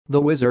The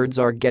Wizards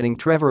are getting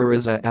Trevor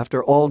Ariza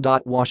after all.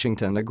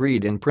 Washington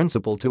agreed in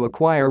principle to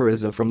acquire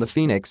Ariza from the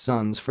Phoenix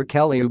Suns for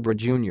Kelly Oubre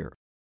Jr.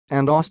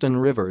 and Austin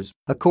Rivers,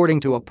 according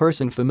to a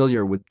person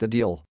familiar with the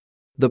deal.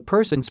 The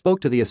person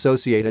spoke to the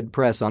Associated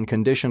Press on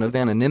condition of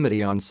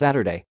anonymity on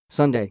Sunday,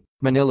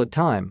 Manila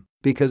time,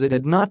 because it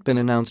had not been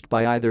announced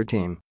by either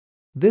team.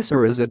 This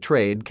Ariza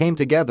trade came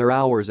together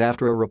hours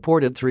after a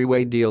reported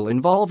three-way deal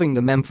involving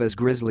the Memphis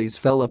Grizzlies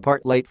fell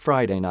apart late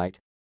Friday night.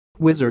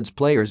 Wizards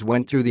players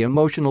went through the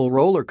emotional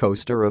roller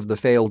coaster of the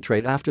failed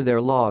trade after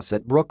their loss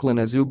at Brooklyn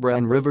as Oubre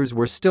and Rivers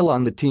were still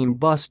on the team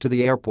bus to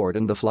the airport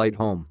and the flight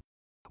home.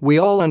 "We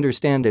all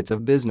understand it's a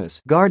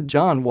business," guard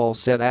John Wall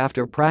said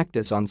after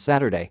practice on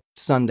Sunday,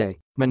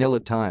 Manila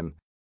time.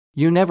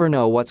 "You never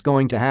know what's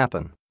going to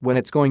happen, when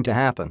it's going to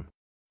happen.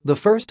 The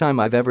first time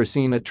I've ever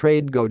seen a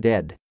trade go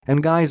dead,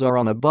 and guys are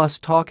on a bus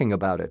talking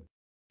about it.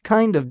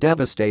 Kind of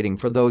devastating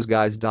for those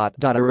guys."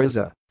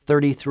 Ariza,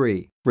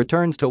 33,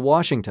 returns to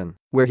Washington,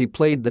 where he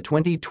played the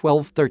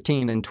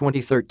 2012-13 and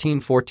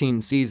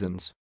 2013-14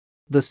 seasons.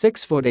 The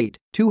 6'8",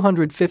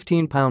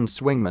 215-pound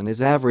swingman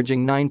is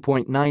averaging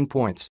 9.9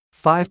 points,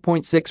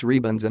 5.6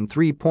 rebounds and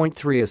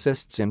 3.3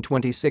 assists in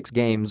 26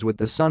 games with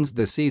the Suns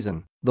this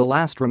season, the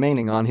last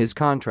remaining on his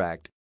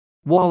contract.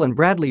 Wall and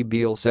Bradley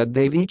Beal said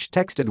they've each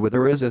texted with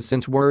Ariza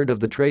since word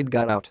of the trade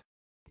got out.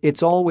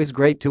 "It's always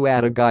great to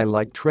add a guy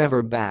like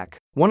Trevor back,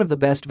 one of the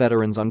best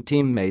veterans on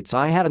teammates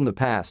I had in the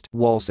past,"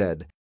 Wall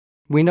said.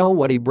 "We know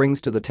what he brings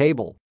to the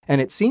table,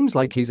 and it seems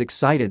like he's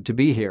excited to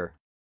be here."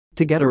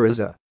 To get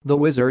Ariza, the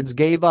Wizards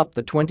gave up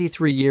the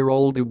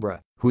 23-year-old Oubre,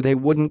 who they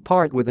wouldn't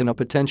part with in a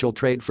potential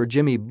trade for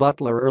Jimmy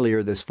Butler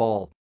earlier this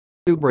fall.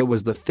 Oubre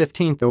was the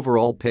 15th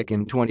overall pick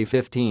in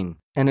 2015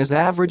 and is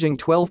averaging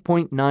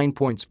 12.9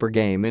 points per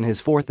game in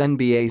his fourth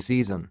NBA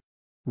season.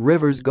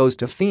 Rivers goes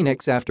to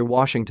Phoenix after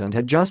Washington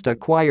had just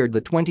acquired the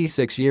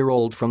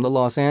 26-year-old from the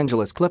Los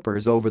Angeles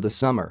Clippers over the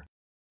summer.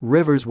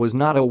 Rivers was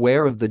not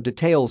aware of the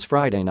details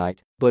Friday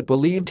night but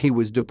believed he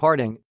was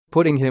departing,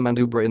 putting him and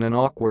Oubre in an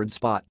awkward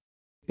spot.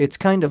 "It's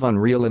kind of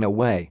unreal in a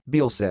way,"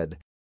 Beal said.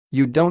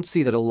 "You don't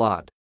see that a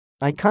lot.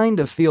 I kind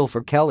of feel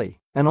for Kelly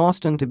and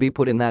Austin to be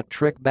put in that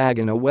trick bag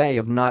in a way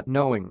of not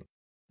knowing.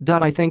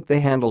 I think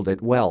they handled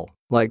it well,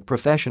 like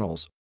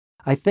professionals.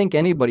 I think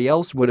anybody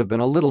else would have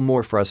been a little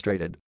more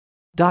frustrated."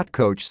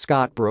 Coach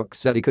Scott Brooks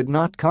said he could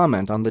not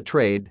comment on the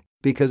trade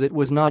because it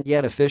was not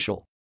yet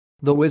official.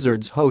 The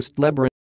Wizards host LeBron